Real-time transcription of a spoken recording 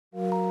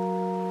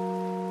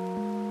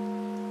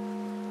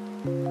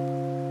So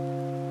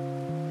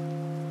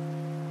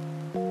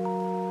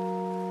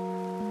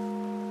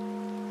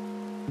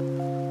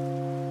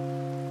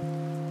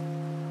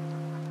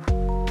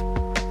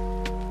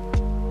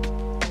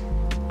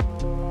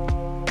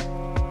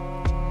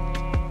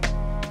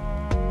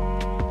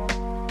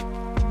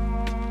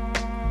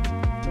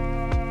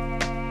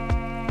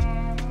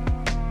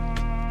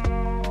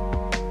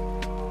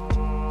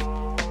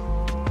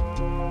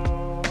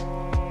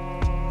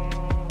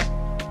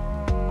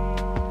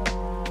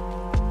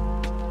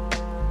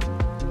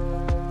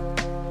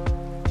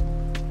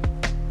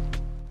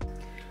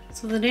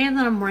the day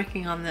that I'm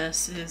working on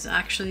this is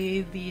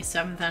actually the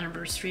 7th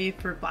anniversary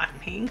for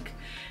Blackpink,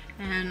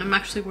 and I'm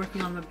actually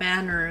working on the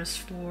banners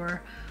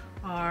for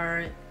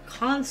our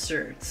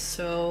concerts.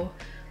 So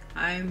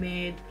I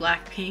made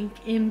Blackpink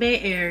in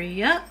Bay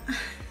Area,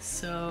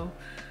 so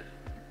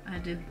I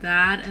did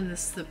that, and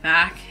this is the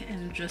back,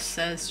 and it just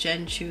says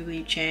Jen Chu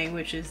Lee Chang,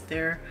 which is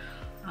their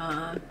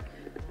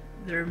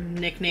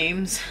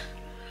nicknames,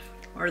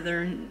 or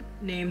their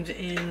names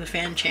in the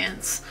fan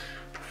chants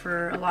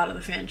for a lot of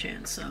the fan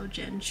chants. So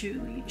Jen Chu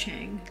Lee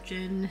Chang.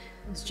 Jen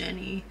is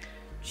Jenny,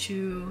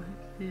 Chu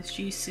is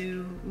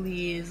Jisoo,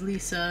 Lee is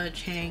Lisa,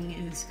 Chang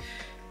is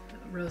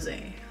Rose.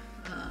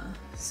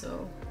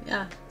 So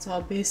yeah, it's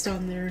all based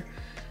on their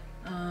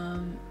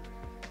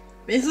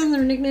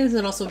nicknames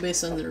and also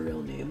based on their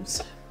real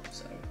names.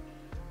 So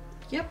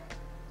yep,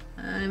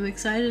 I'm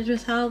excited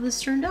just how this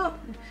turned out.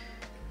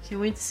 Can't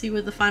wait to see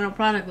what the final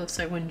product looks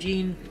like when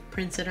Jean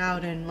prints it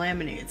out and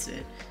laminates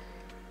it.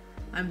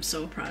 I'm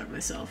so proud of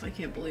myself. I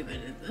can't believe I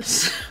did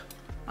this.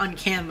 On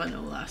Canva,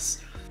 no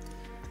less.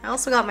 I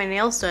also got my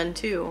nails done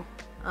too.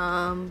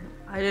 I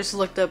just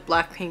looked up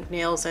Blackpink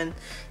nails and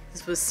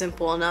this was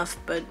simple enough,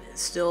 but it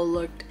still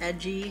looked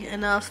edgy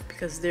enough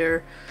because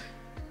they're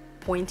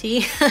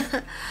pointy.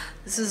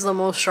 This is the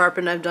most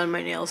sharpened I've done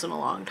my nails in a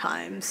long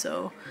time.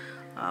 So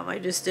I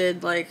just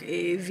did like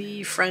a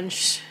V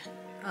French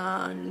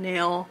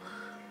nail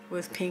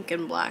with pink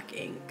and black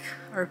ink,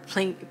 or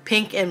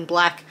pink and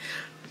black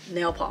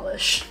nail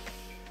polish.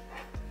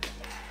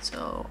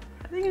 So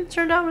I think it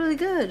turned out really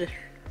good. They're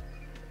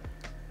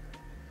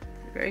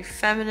very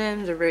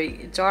feminine, they're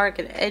very dark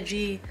and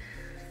edgy.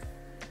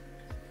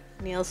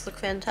 Nails look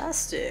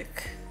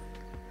fantastic.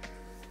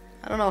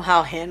 I don't know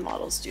how hand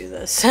models do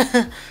this,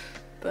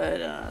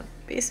 but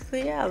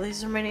basically, yeah,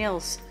 these are my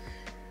nails.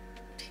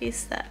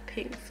 Taste that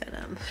pink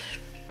venom.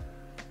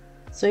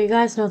 So you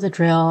guys know the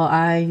drill.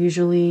 I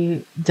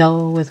usually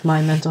deal with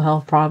my mental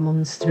health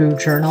problems through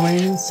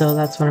journaling, so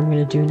that's what I'm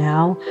going to do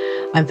now.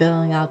 I'm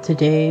filling out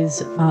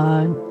today's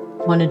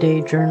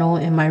one-a-day journal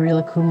in my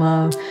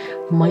Rilakuma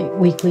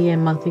weekly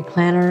and monthly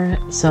planner,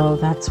 so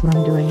that's what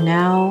I'm doing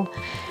now.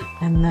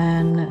 And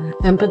then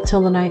up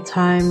until the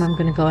nighttime, I'm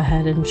going to go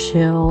ahead and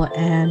chill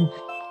and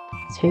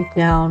take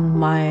down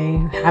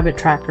my habit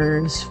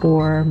trackers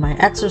for my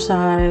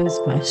exercise,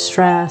 my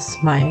stress,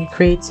 my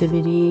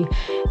creativity,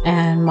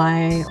 and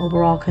my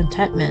overall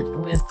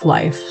contentment with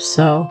life.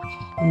 So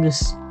I'm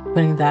just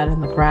putting that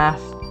in the graph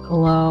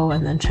below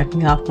and then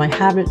checking off my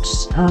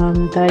habits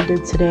that I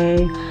did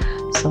today.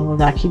 So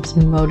that keeps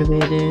me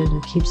motivated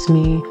and keeps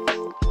me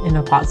in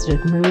a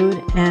positive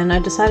mood. And I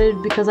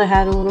decided, because I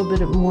had a little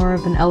bit more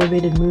of an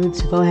elevated mood,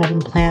 to go ahead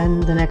and plan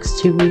the next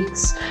 2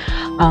 weeks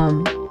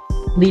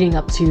leading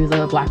up to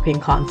the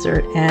Blackpink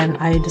concert. And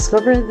I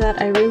discovered that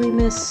I really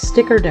miss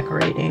sticker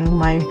decorating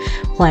my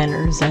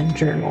planners and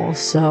journals,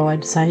 so I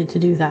decided to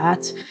do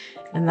that,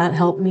 and that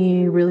helped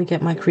me really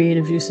get my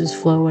creative juices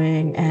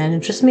flowing, and it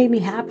just made me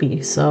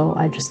happy. So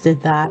I just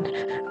did that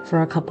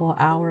for a couple of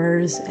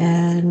hours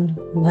and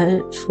let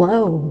it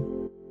flow.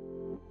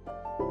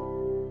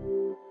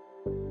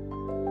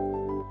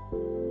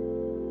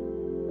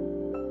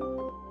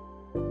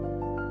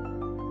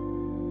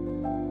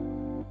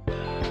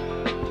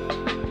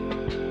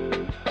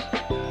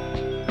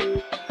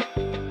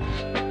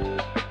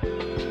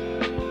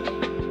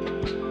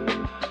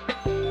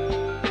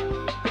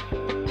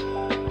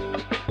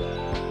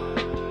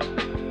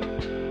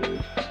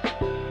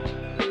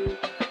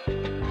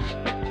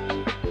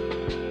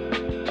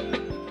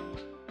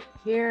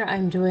 Here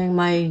I'm doing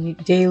my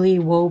daily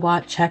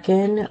Wobot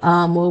check-in.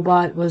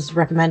 Wobot was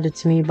recommended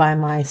to me by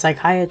my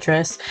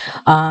psychiatrist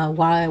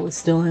while I was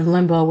still in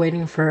limbo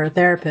waiting for a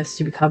therapist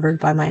to be covered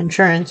by my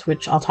insurance,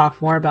 which I'll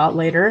talk more about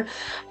later.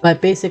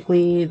 But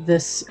basically,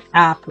 this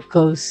app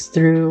goes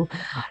through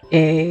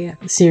a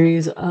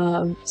series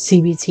of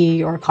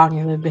CBT, or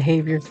cognitive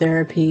behavior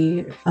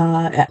therapy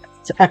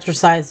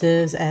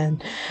exercises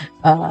and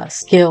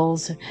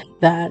skills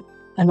that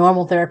a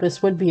normal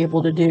therapist would be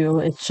able to do.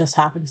 It just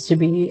happens to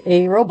be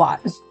a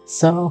robot.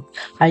 So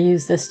I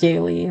use this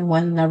daily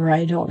whenever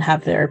I don't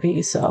have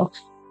therapy. So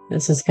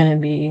this is going to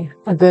be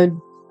a good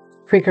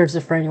precursor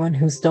for anyone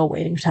who's still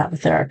waiting to have a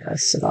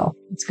therapist. So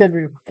it's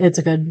good. It's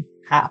a good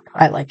app.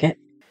 I like it.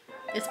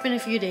 It's been a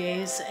few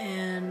days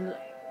and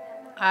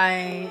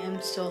I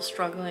am still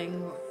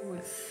struggling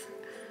with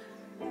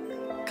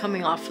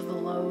coming off of the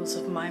lows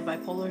of my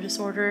bipolar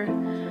disorder.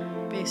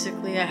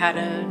 Basically, I had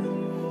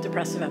a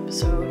depressive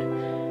episode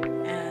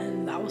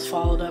was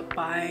followed up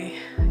by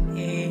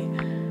a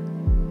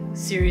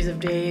series of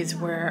days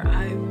where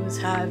I was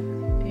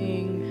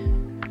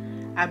having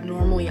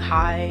abnormally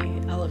high,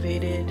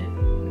 elevated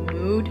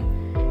mood,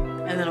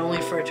 and then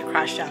only for it to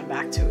crash down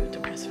back to a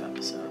depressive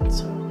episode.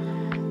 So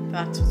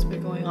that's what's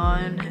been going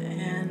on,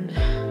 and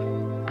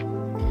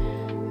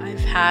I've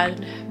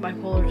had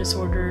bipolar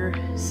disorder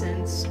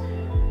since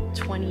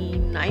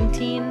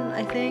 2019,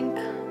 I think.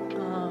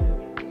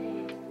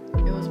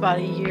 It was about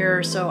a year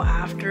or so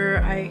after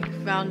I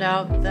found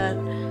out that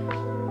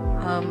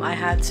I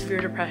had severe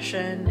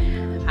depression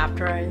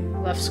after I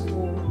left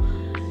school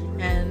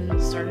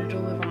and started to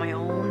live on my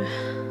own.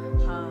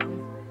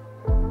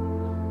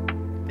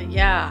 But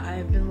yeah,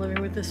 I've been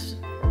living with this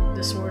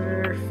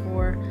disorder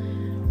for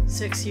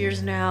 6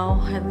 years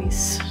now, at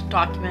least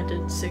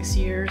documented 6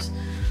 years.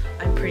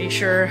 I'm pretty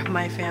sure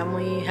my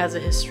family has a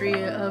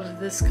history of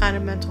this kind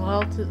of mental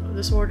health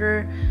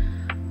disorder,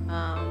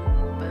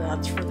 but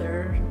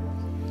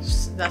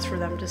that's for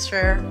them to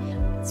share.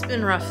 It's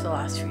been rough the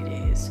last few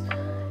days,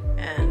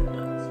 and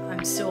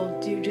I'm still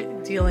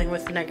dealing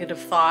with negative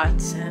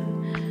thoughts, and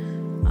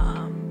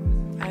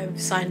I've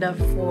signed up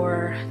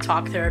for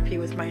talk therapy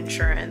with my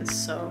insurance,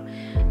 so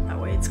that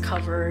way it's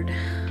covered.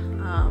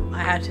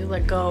 I had to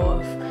let go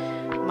of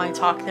my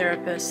talk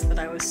therapist that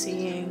I was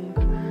seeing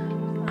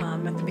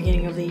at the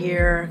beginning of the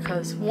year,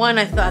 because one,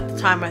 at the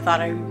time I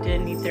thought I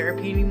didn't need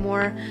therapy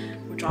anymore,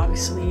 which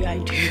obviously I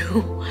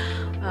do.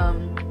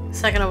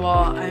 Second of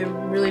all,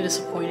 I'm really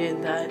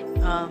disappointed that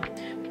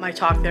my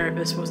talk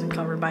therapist wasn't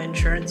covered by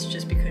insurance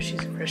just because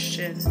she's a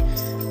Christian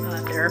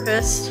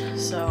therapist,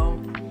 so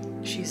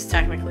she's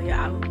technically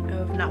out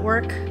of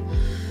network.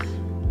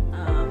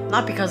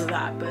 Not because of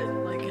that, but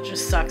like it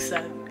just sucks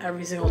that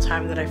every single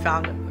time that I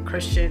found a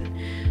Christian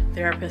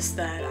therapist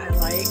that I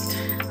liked,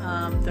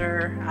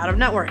 they're out of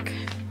network,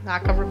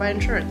 not covered by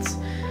insurance.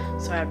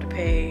 So I have to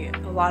pay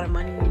a lot of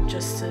money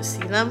just to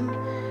see them,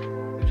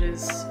 which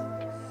is,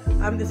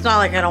 it's not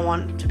like I don't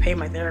want to pay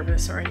my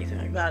therapist or anything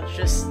like that. It's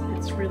just,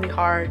 it's really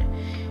hard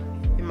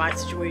in my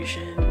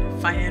situation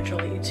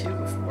financially to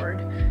afford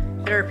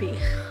therapy.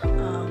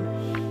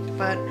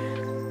 But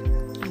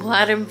I'm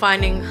glad I'm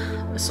finding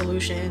a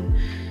solution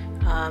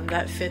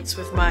that fits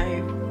with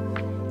my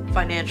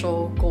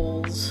financial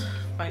goals,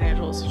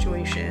 financial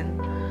situation.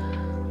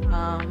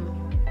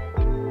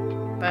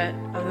 But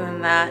other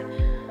than that,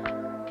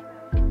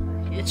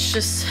 it's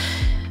just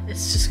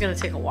gonna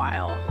take a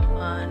while.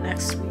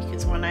 Next week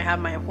is when I have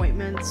my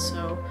appointment,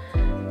 so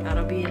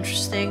that'll be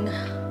interesting.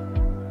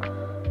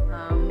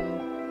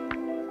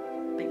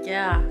 But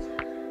yeah,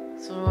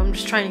 so I'm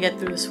just trying to get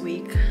through this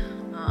week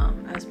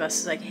as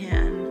best as I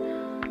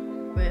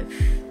can with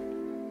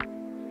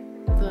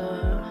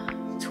the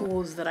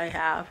tools that I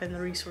have and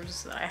the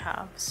resources that I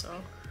have.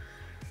 So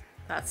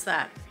that's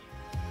that.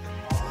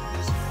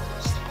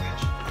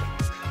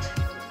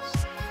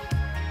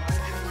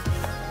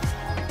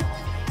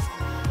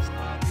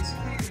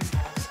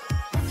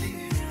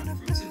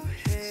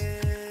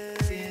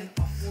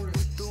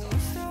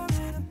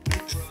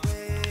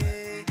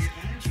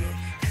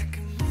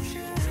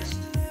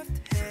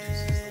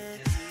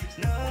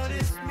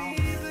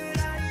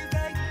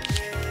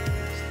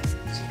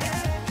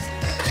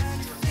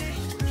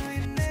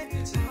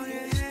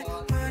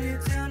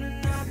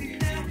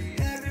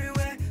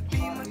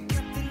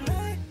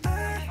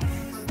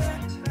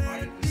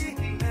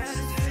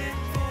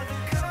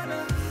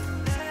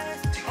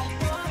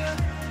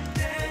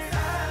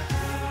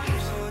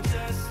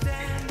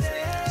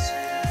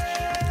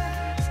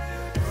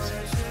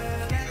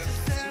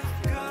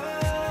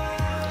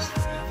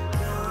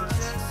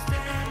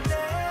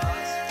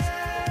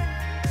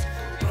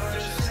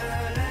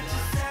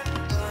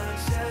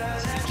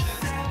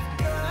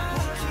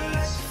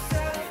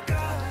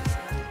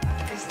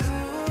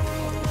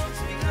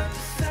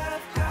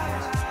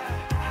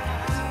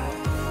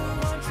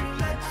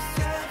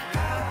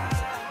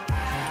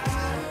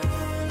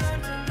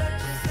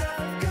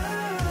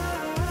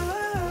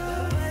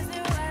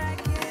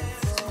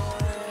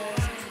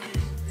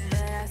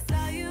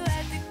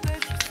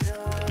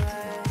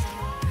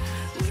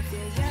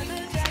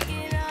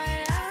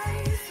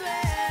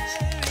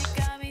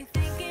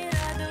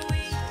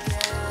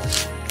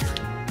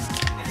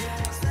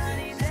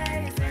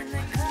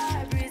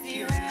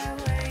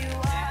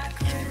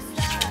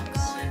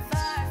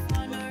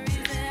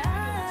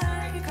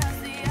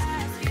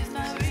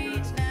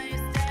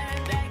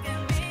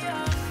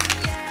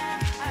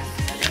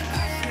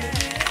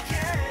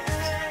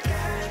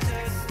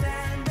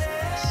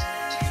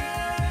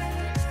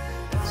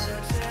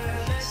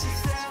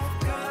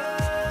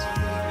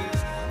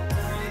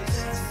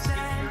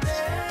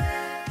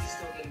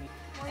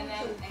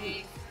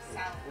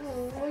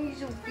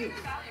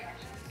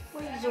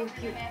 so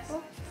cute.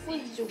 Oh,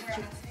 he's so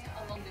cute.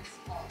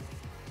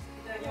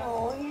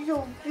 Oh, he's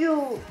so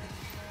cute.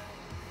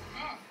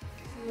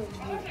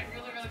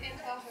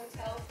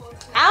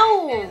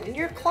 Ow!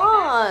 Your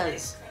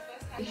claws!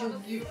 He's so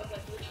cute.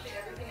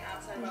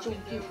 He's so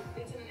cute.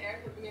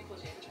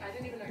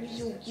 He's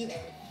so cute.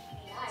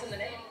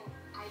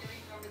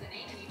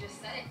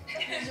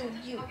 So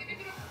cute. I'll give you a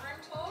bit of room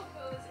tour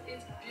because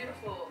it's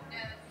beautiful.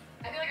 Yeah.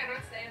 I feel like I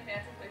don't stay in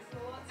fancy places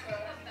a lot, so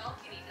the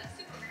balcony, that's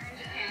super rare.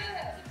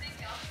 Yeah, it's a big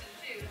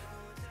balcony too.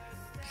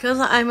 Because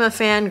I'm a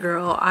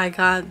fangirl, I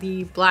got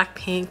the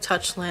Blackpink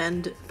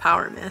Touchland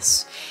Power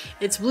Mist.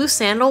 It's blue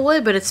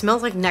sandalwood, but it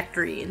smells like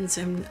nectarines,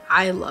 and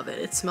I love it.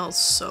 It smells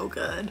so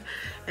good,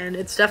 and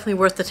it's definitely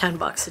worth the 10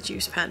 bucks that you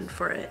spend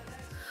for it.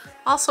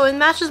 Also, it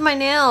matches my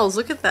nails.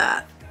 Look at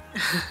that.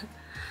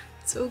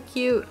 So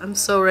cute. I'm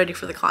so ready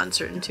for the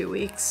concert in 2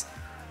 weeks.